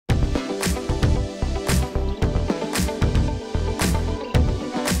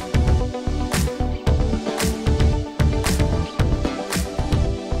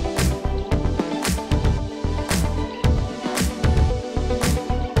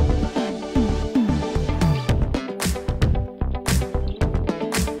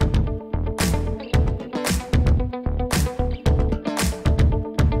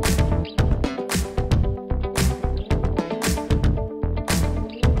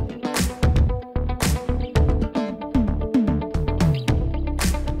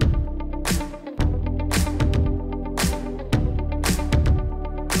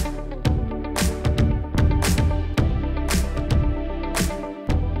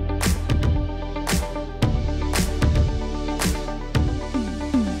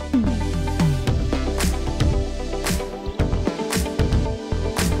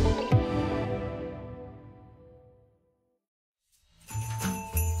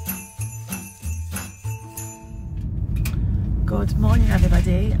Good morning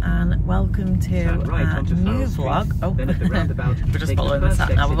everybody and welcome to a new vlog. Oh, we're just following the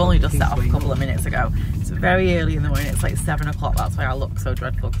sat now. We've only just set off a couple of minutes ago. It's very early in the morning, it's like 7 o'clock, that's why I look so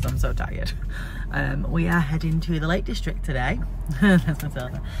dreadful because I'm so tired. We are heading to the Lake District today. That's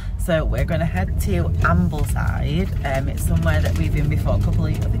Matilda. So we're going to head to Ambleside. It's somewhere that we've been before a couple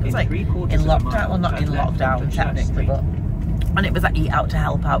of, I think it was like in lockdown, well not in lockdown technically, but and it was that eat out to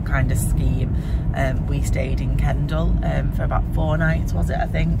help out kind of scheme. We stayed in Kendal for about 4 nights, was it, I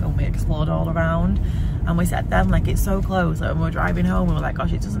think, and we explored all around. And we said then, like, it's so close. Like, when we were driving home, we were like,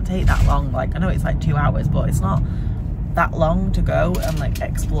 gosh, it doesn't take that long. Like, I know it's like 2 hours, but it's not that long to go and like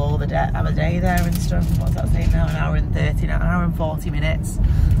explore the day, have a day there and stuff. What's that saying now? An hour and 30, an hour and 40 minutes.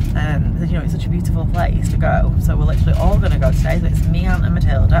 You know, it's such a beautiful place to go. So we're literally all going to go today. So it's me, Aunt and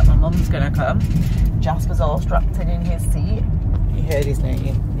Matilda. My mum's going to come. Jasper's all strapped in his seat. You heard his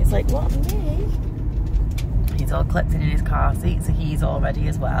name. He's like, what, me? He's all clipped in his car seat, so he's all ready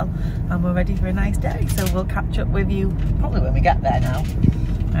as well. And we're ready for a nice day. So we'll catch up with you probably when we get there now.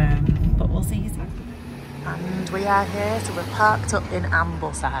 But we'll see you soon. And we are here, so we're parked up in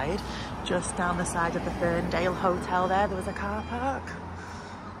Ambleside, just down the side of the Ferndale Hotel there. There was a car park.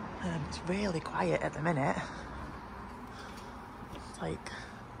 It's really quiet at the minute. It's like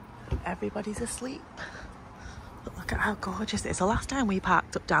everybody's asleep. But look at how gorgeous it is. The last time we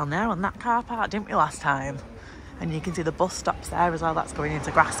parked up down there on that car park, didn't we, last time? And you can see the bus stops there as well. That's going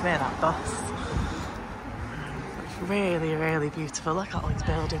into Grasmere, that bus. It's really, really beautiful. Look at all these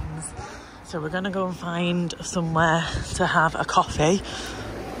buildings. So we're going to go and find somewhere to have a coffee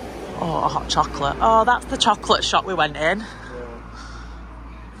or a hot chocolate. Oh, that's the chocolate shop we went in.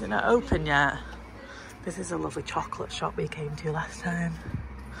 Is it not open yet? This is a lovely chocolate shop we came to last time.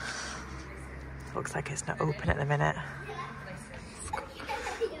 Looks like it's not open at the minute.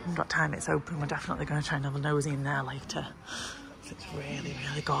 What time it's open, we're definitely going to try and have a nosy in there later. It's a really,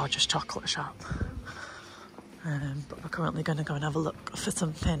 really gorgeous chocolate shop. But we're currently going to go and have a look for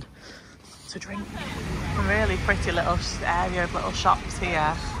something to drink. A really pretty little area of little shops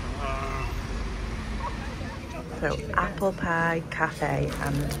here. So apple pie cafe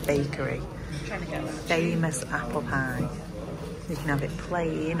and bakery. Famous apple pie. You can have it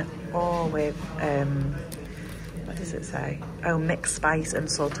plain or with what does it say? Oh, mixed spice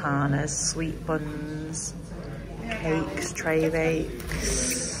and sultanas, sweet buns, cakes, tray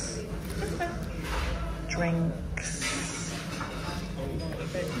bakes, drinks,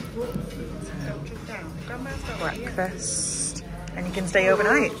 breakfast, and you can stay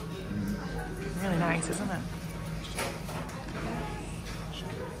overnight. Really nice, isn't it?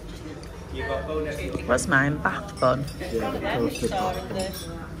 What's mine? Bath bun. Yeah, toasted bath bun.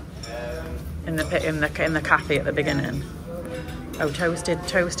 In the cafe at the beginning. Oh, toasted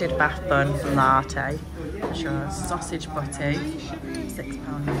bath bun latte. Sure. Sausage butty,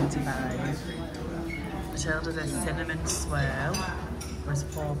 £6.95. Matilda's a cinnamon swirl was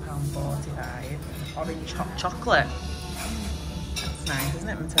 £4.45. Orange hot chocolate. That's nice, isn't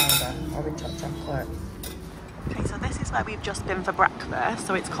it, Matilda? Orange hot chocolate. Okay, so this is where we've just been for breakfast.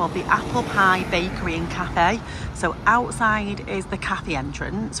 So it's called the Apple Pie Bakery and Cafe. So outside is the cafe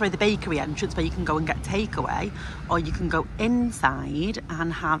entrance, sorry, the bakery entrance where you can go and get takeaway, or you can go inside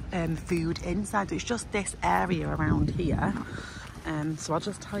and have food inside. So it's just this area around here. So I'll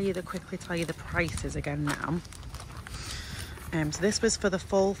just quickly tell you the prices again now. So this was for the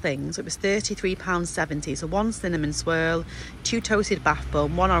full thing, so it was £33.70. So 1 cinnamon swirl, 2 toasted bath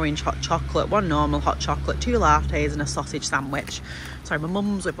bun, 1 orange hot chocolate, 1 normal hot chocolate, 2 lattes and a sausage sandwich. Sorry, my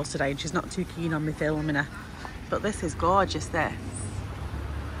mum's with us today and she's not too keen on me filming her. But this is gorgeous, this.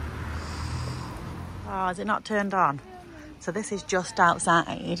 Oh, is it not turned on? So this is just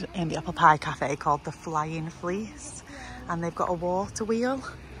outside in the Apple Pie Cafe called the Flying Fleece. And they've got a water wheel,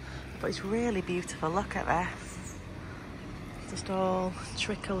 but it's really beautiful. Look at this. Just all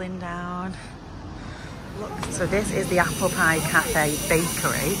trickling down. Look. So this is the Apple Pie Cafe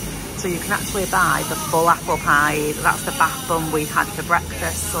Bakery. So you can actually buy the full apple pie. That's the bath bun we had for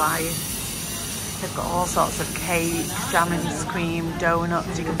breakfast slice. They've got all sorts of cakes, jam and cream,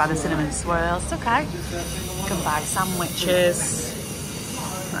 donuts. You can buy the cinnamon swirls. It's okay. You can buy sandwiches.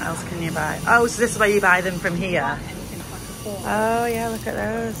 What else can you buy? Oh, so this is where you buy them from here. Oh yeah, look at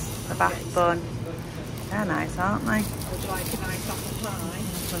those. The bath bun. They're nice, aren't they? Would you like a nice apple pie?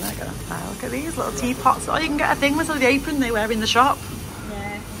 We're not gonna buy. Look at these little teapots. Oh, you can get a thing with the apron they wear in the shop.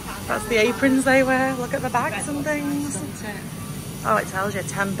 Yeah. That's the aprons they wear. Look at the bags and things. Oh, it tells you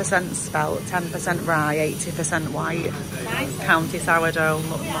 10% spelt, 10% rye, 80% white. Nice. County sourdough,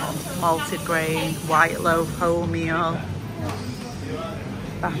 malted grain, white loaf, wholemeal.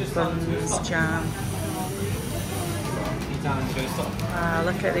 Bath buns, jam.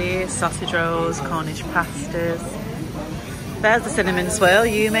 Look at these sausage rolls, Cornish pasties. There's the cinnamon swirl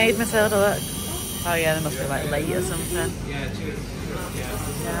you made, Matilda. Look. Oh yeah, they must be like late or something. Yeah. And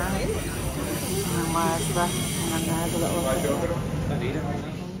then where's the? And then there's a little.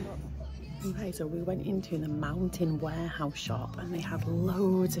 Okay, so we went into the Mountain Warehouse shop and they had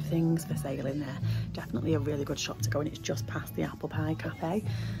loads of things for sale in there. Definitely a really good shop to go in. It's just past the Apple Pie Cafe.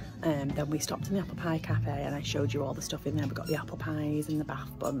 Then we stopped in the Apple Pie Cafe and I showed you all the stuff in there. We got the apple pies and the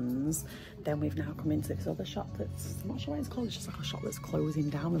bath buns. Then we've now come into this other shop that's, I'm not sure what it's called, it's just like a shop that's closing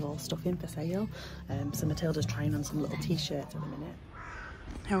down with all stuff in for sale. So Matilda's trying on some little t-shirts at the minute.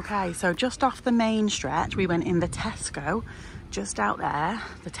 Okay, so just off the main stretch, we went in the Tesco, just out there.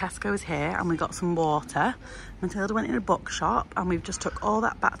 The Tesco's here and we got some water. Matilda went in a bookshop and we've just took all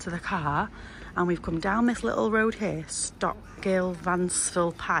that back to the car and we've come down this little road here, Stockgill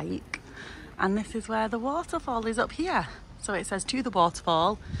Vansville Pike, and this is where the waterfall is up here. So it says to the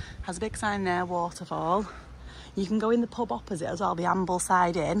waterfall, has a big sign there, waterfall. You can go in the pub opposite as well, the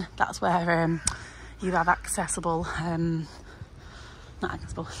Ambleside Inn. That's where you have accessible, not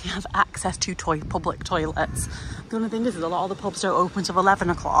accessible, you have access to public toilets. The only thing is a lot of the pubs don't open till 11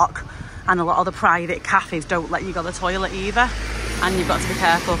 o'clock and a lot of the private cafes don't let you go to the toilet either. And you've got to be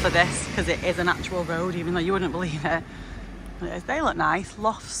careful for this because it is an actual road, even though you wouldn't believe it. They look nice.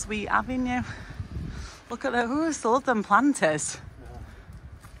 Loft Sweet Avenue. Look at those, I love them planters.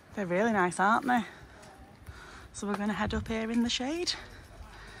 They're really nice, aren't they? So we're going to head up here in the shade.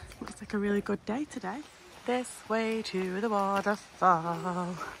 Looks like a really good day today. This way to the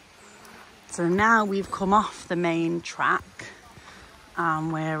waterfall. So now we've come off the main track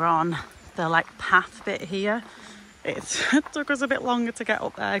and we're on the like path bit here. It took us a bit longer to get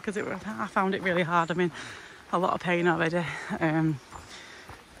up there because I found it really hard. I'm in a lot of pain already. It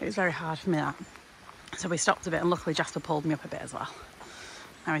was very hard for me that. So we stopped a bit and luckily Jasper pulled me up a bit as well.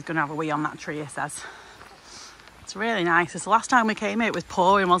 Now he's going to have a wee on that tree, he says. It's really nice. It's the last time we came here, it was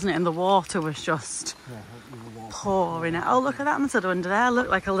pouring, wasn't it? And the water was just pouring it. Oh, look at that Matilda under there. Look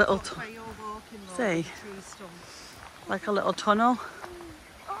like a little, see, like a little tunnel.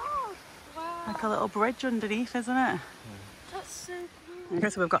 Like a little bridge underneath, isn't it? That's so cool. Okay,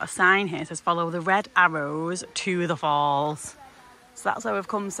 so we've got a sign here. It says follow the red arrows to the falls. So that's where we've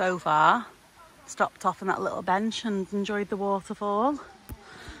come so far. Stopped off on that little bench and enjoyed the waterfall.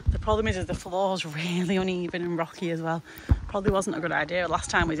 The problem is the floor's really uneven and rocky as well. Probably wasn't a good idea.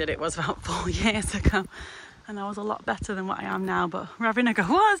 Last time we did it was about 4 years ago. And I was a lot better than what I am now. But we're having a go.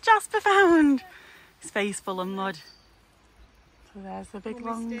 What has Jasper found? His face full of mud. So there's the big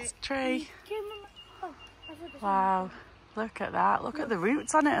long tree. Wow, look at that. Look at the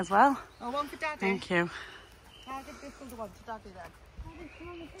roots on it as well. Oh, one for Daddy. Thank you. I'll give this one to Daddy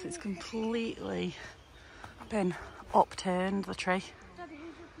then. So it's completely been upturned, the tree.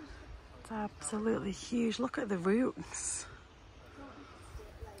 It's absolutely huge. Look at the roots.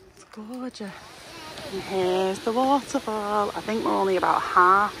 It's gorgeous. And here's the waterfall. I think we're only about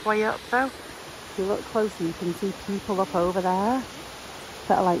halfway up though. If you look closer, you can see people up over there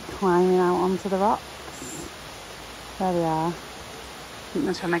that are like climbing out onto the rocks. There we are. I think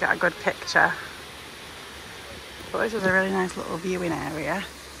they're trying to get a good picture. But this is a really nice little viewing area.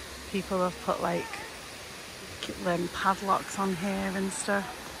 People have put like padlocks on here and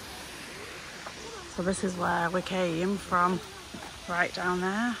stuff. So this is where we came from, right down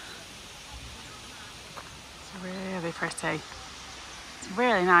there. It's really pretty. It's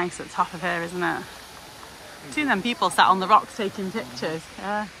really nice at the top of here, isn't it? Seeing them people sat on the rocks taking pictures.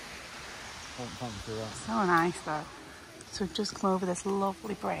 Yeah. So nice though. So we've just come over this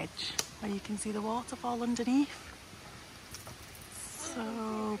lovely bridge where you can see the waterfall underneath.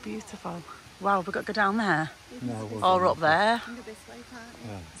 So beautiful. Wow, we've got to go down there? No, or up there?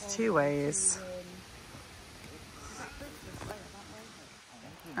 Yeah. There's two ways.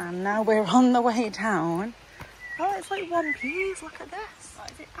 And now we're on the way down. Oh, it's like one piece. Look at this.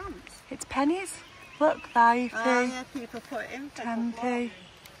 What is it, ants? It's pennies. Look, 5p, Yeah, people put it in for 10p,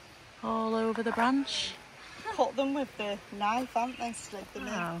 all over the branch. Cut them with the knife, haven't they? Slip them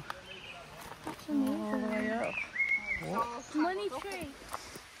Wow. All the way up. in. Money tree.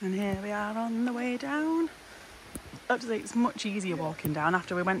 And here we are on the way down. Actually, it's much easier walking down.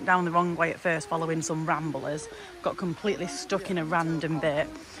 After we went down the wrong way at first, following some ramblers, got completely stuck in a random bit,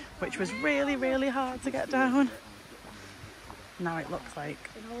 which was really, really hard to get down. Now it looks like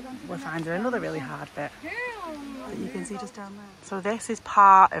we're finding another really hard bit that you can see just down there. So this is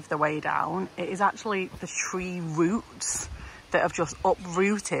part of the way down. It is actually the tree roots that have just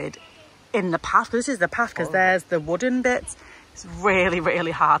uprooted in the path. This is the path because there's the wooden bits. It's really,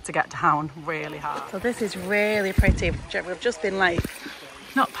 really hard to get down, really hard. So this is really pretty. We've just been like,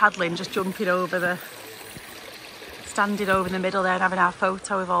 not paddling, just jumping over the, standing over in the middle there and having our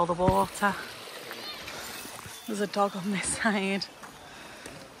photo with all the water. There's a dog on this side.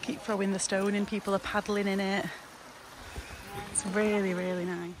 Keep throwing the stone in, people are paddling in it. It's really, really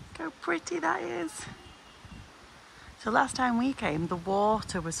nice. Look how pretty that is. So last time we came, the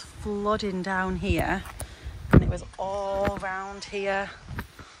water was flooding down here and it was all around here,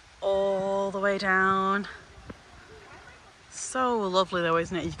 all the way down. So lovely though,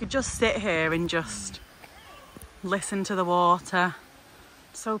 isn't it? You could just sit here and just listen to the water.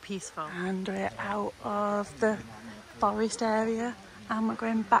 So peaceful. And we're out of the forest area and we're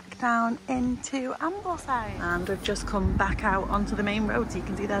going back down into Ambleside. And we've just come back out onto the main road, so you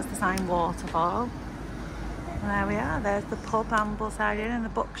can see there's the sign Waterfall. And there we are, there's the pub Ambleside Inn and the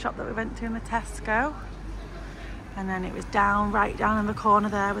bookshop that we went to in the Tesco. And then it was down, right down in the corner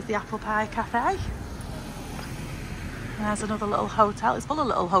there was the Apple Pie Cafe. And there's another little hotel. It's full of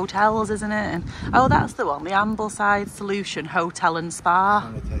little hotels, isn't it? And, oh, that's the one, the Ambleside Solution Hotel and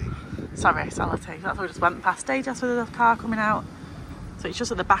Spa. Sorry, Salative. That's what we just went past. Just with the car coming out. So it's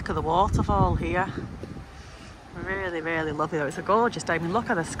just at the back of the waterfall here. Really, really lovely though. It's a gorgeous day. I mean, look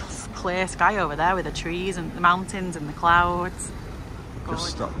at this clear sky over there with the trees and the mountains and the clouds. Gorgeous.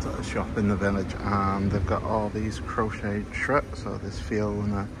 Just stopped at a shop in the village and they've got all these crocheted shirts. So there's Phil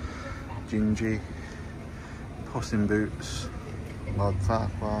and a Gingy, Puss in Boots, Lord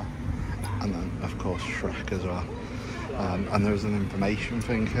Farquhar, and then of course Shrek as well. And there's an information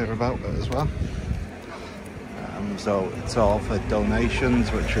thing here about it as well. So it's all for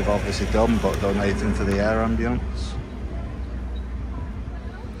donations, which we've obviously done, but donating to the air ambulance.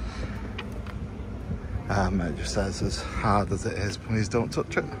 It just says, as hard as it is, please don't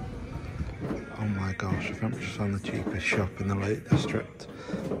touch it. Oh my gosh, I think we're just on the cheapest shop in the Lake District.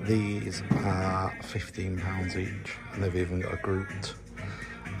 These are £15 each, and they've even got a Groot.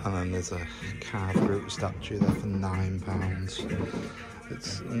 And then there's a carved Groot statue there for £9.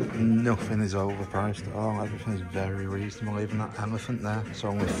 It's nothing is overpriced at all. Everything is very reasonable. Even that elephant there, it's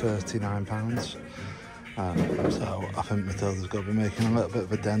only £39. So I think Matilda's got to be making a little bit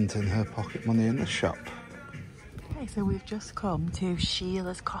of a dent in her pocket money in the shop. Okay, so we've just come to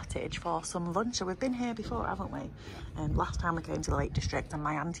Sheila's cottage for some lunch. So we've been here before, haven't we? Last time we came to the Lake District, and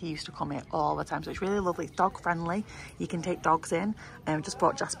my auntie used to come here all the time. So it's really lovely. It's dog friendly. You can take dogs in. We just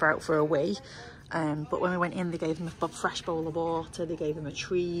brought Jasper out for a wee. But when we went in, they gave him a fresh bowl of water, they gave him a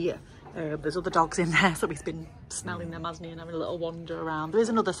treat. There's other dogs in there, so he's been smelling them, hasn't he, and having a little wander around. There is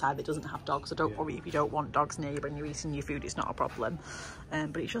another side that doesn't have dogs, so don't worry if you don't want dogs near you when you're eating your food, it's not a problem.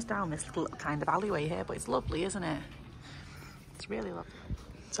 But it's just down this little kind of alleyway here, but it's lovely, isn't it? It's really lovely.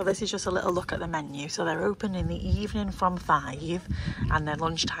 So this is just a little look at the menu. So they're open in the evening from 5, and their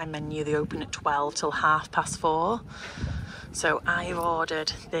lunchtime menu, they open at 12 till 4:30. So I've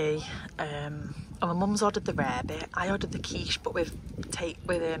ordered the, my mum's ordered the rarebit. I ordered the quiche, but with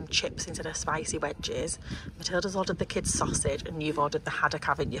chips instead of spicy wedges. Matilda's ordered the kids' sausage, and you've ordered the haddock,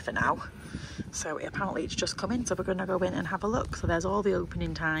 haven't you, for now? So apparently it's just come in, so we're going to go in and have a look. So there's all the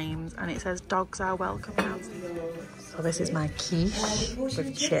opening times, and it says dogs are welcome now. So this is my quiche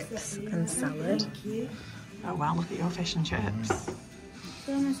with chips and salad. Oh wow, look at your fish and chips.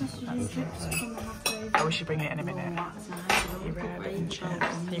 Oh, we should bring it in a minute. Your rarebit and chips.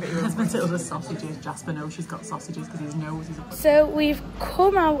 You got your Matilda's sausages. Jasper knows she's got sausages because his nose is up. So we've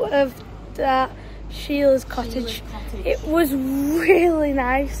come out of that Sheila's cottage. It was really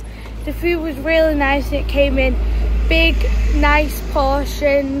nice. The food was really nice. It came in big, nice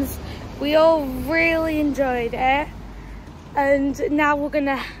portions. We all really enjoyed it. And now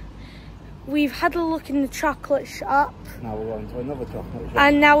we've had a look in the chocolate shop. Now we're going to another chocolate shop.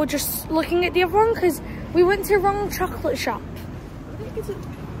 And now we're just looking at the other one because we went to the wrong chocolate shop.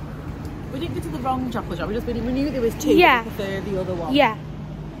 We didn't go to the wrong chocolate shop. We knew there was 2. Yeah. We preferred the other one. Yeah.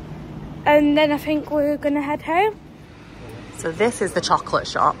 And then I think we're going to head home. So this is the chocolate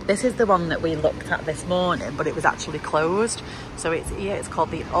shop. This is the one that we looked at this morning, but it was actually closed. So it's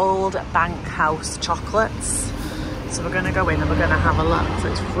called the Old Bank House Chocolates. So we're going to go in and we're going to have a look.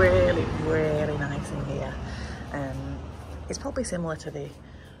 So it's really, really nice in here. It's probably similar to the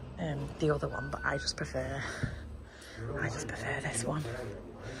other one, but I just prefer this one.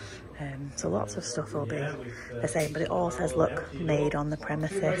 So lots of stuff will be the same, but it all says, look, made on the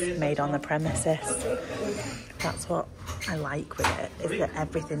premises, made on the premises. That's what I like with it, is that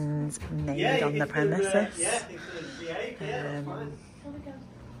everything's made on the premises.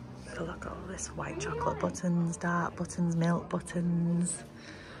 So look at all this white chocolate buttons, dark buttons, milk buttons,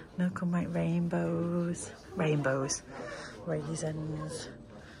 milk and white rainbows. raisins.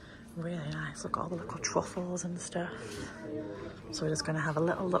 Really nice. Look at all the little truffles and stuff. So we're just going to have a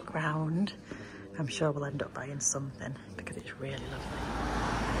little look round. I'm sure we'll end up buying something because it's really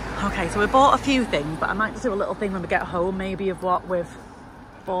lovely. Okay, so we bought a few things, but I might just do a little thing when we get home, maybe of what we've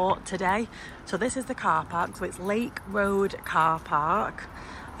bought today. So this is the car park. So it's Lake Road Car Park.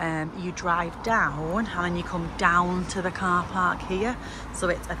 You drive down and then you come down to the car park here. So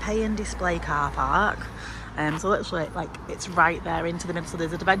it's a pay and display car park. So literally, like, it's right there into the middle. So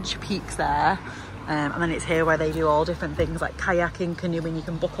there's Adventure Peaks there. And then it's here where they do all different things like kayaking, canoeing. You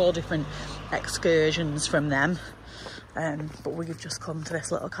can book all different excursions from them. But we've just come to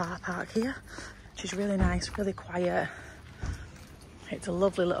this little car park here, which is really nice, really quiet. It's a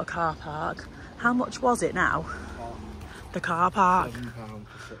lovely little car park. How much was it now? The car park? £7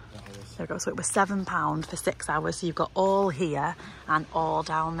 for 6 hours. There we go. So it was £7 for 6 hours. So you've got all here and all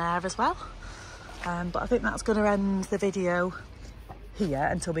down there as well. But I think that's going to end the video here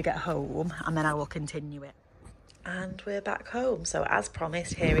until we get home, and then I will continue it. And we're back home. So as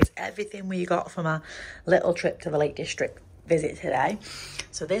promised, here is everything we got from our little trip to the Lake District visit today.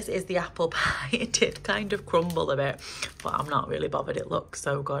 So this is the apple pie. It did kind of crumble a bit, but I'm not really bothered. It looks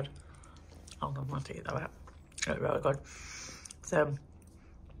so good. Oh, I'm going to eat that out. It's really good. So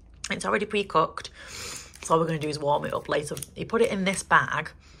it's already pre-cooked. So all we're going to do is warm it up later. You put it in this bag,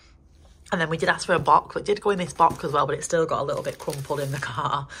 and then we did ask for a box. It did go in this box as well, but it still got a little bit crumpled in the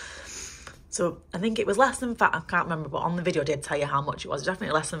car. So I think it was less than I can't remember, but on the video I did tell you how much it was.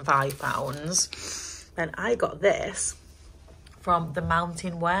 Definitely less than £5. Then I got this from the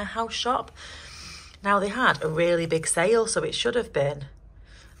Mountain Warehouse shop. Now they had a really big sale, so it should have been,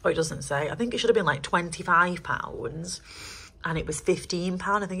 oh, it doesn't say. I think it should have been like £25, and it was £15.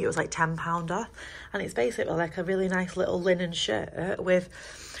 I think it was like £10 off. And it's basically like a really nice little linen shirt with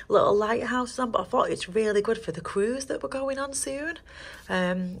little lighthouses on, but I thought it's really good for the cruise that we're going on soon.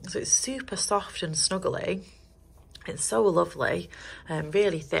 So it's super soft and snuggly. It's so lovely,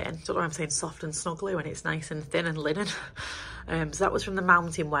 really thin. Don't know why I'm saying soft and snuggly when it's nice and thin and linen. So that was from the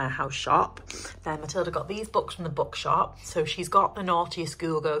Mountain Warehouse shop. Then Matilda got these books from the bookshop. So she's got the Naughty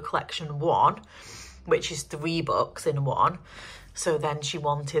Schoolgirl Collection 1, which is 3 books in one. So then she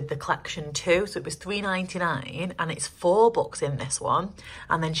wanted the collection 2, so it was £3.99, and it's 4 books in this one.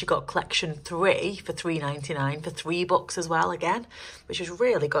 And then she got collection 3 for £3.99 for 3 books as well again, which is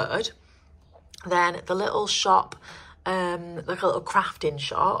really good. Then the little shop, like a little crafting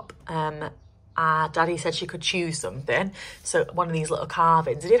shop, Daddy said she could choose something. So one of these little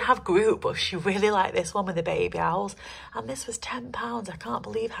carvings. It did have group, but she really liked this one with the baby owls. And this was £10. I can't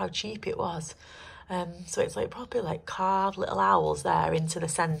believe how cheap it was. So it's like probably like carved little owls there into the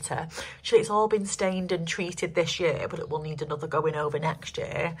centre. It's all been stained and treated this year, but it will need another going over next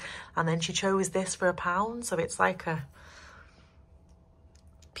year. And then she chose this for £1. So it's like a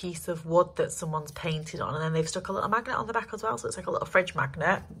piece of wood that someone's painted on. And then they've stuck a little magnet on the back as well. So it's like a little fridge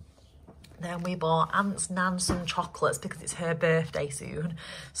magnet. Then we bought Aunt's Nan some chocolates because it's her birthday soon.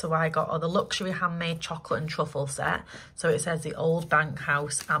 So I got the luxury handmade chocolate and truffle set. So it says the Old Bank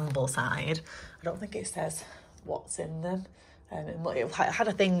House Ambleside. I don't think it says what's in them. It had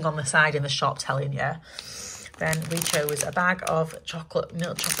a thing on the side in the shop telling you. Then we chose a bag of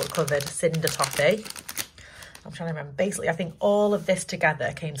milk chocolate covered cinder toffee. I'm trying to remember. Basically, I think all of this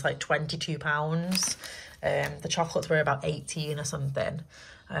together came to like £22. The chocolates were about 18 or something.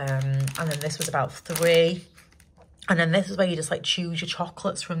 And then this was about 3. And then this is where you just like choose your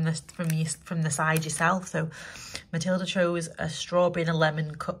chocolates from the side yourself. So Matilda chose a strawberry and a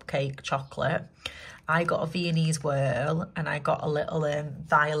lemon cupcake chocolate. I got a Viennese whirl, and I got a little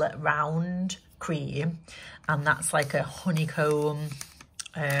violet round cream, and that's like a honeycomb,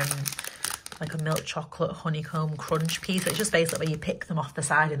 like a milk chocolate honeycomb crunch piece. It's just basically where you pick them off the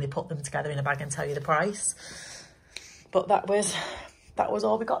side and they put them together in a bag and tell you the price. But that was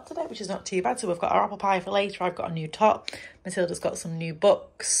all we got today, which is not too bad. So we've got our apple pie for later. I've got a new top. Matilda's got some new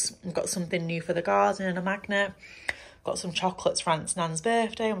books. We've got something new for the garden and a magnet. Got some chocolates for Aunt Nan's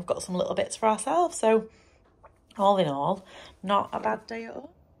birthday, and we've got some little bits for ourselves. So all in all, not a bad day at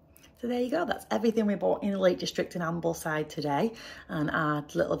all. So there you go, that's everything we bought in the Lake District in Ambleside today, and our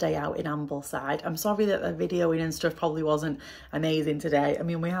little day out in Ambleside. I'm sorry that the videoing and stuff probably wasn't amazing today. I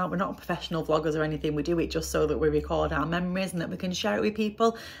mean, we're not professional vloggers or anything. We do it just so that we record our memories and that we can share it with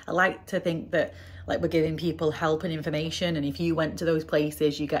people. I like to think that like we're giving people help and information, and if you went to those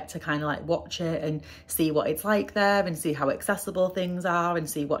places, you get to kind of like watch it and see what it's like there and see how accessible things are and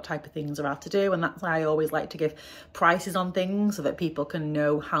see what type of things are out to do. And that's why I always like to give prices on things so that people can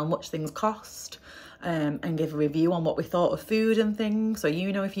know how much things cost. and give a review on what we thought of food and things. So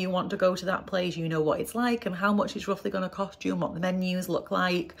you know, if you want to go to that place, you know what it's like and how much it's roughly going to cost you and what the menus look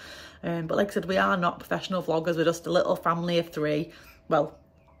like. But like I said, we are not professional vloggers. We're just a little family of 3. Well,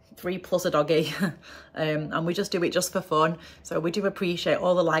 3 plus a doggy, and we just do it just for fun. So we do appreciate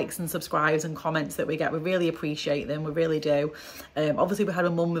all the likes and subscribes and comments that we get. We really appreciate them, we really do. Obviously we had a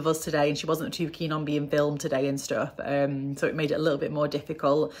mum with us today and she wasn't too keen on being filmed today and stuff, so it made it a little bit more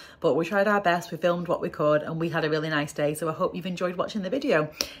difficult, but we tried our best. We filmed what we could and we had a really nice day. So I hope you've enjoyed watching the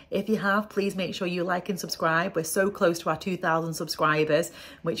video. If you have, please make sure you like and subscribe. We're so close to our 2,000 subscribers,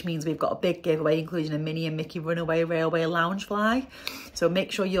 which means we've got a big giveaway, including a Minnie and Mickey Runaway Railway Loungefly. So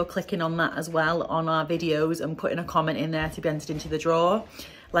make sure you're clicking on that as well on our videos and putting a comment in there to be entered into the draw.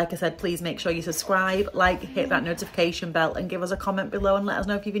 Like I said, please make sure you subscribe, like, hit that notification bell and give us a comment below and let us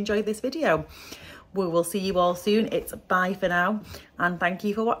know if you've enjoyed this video. We will see you all soon. It's bye for now and thank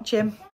you for watching.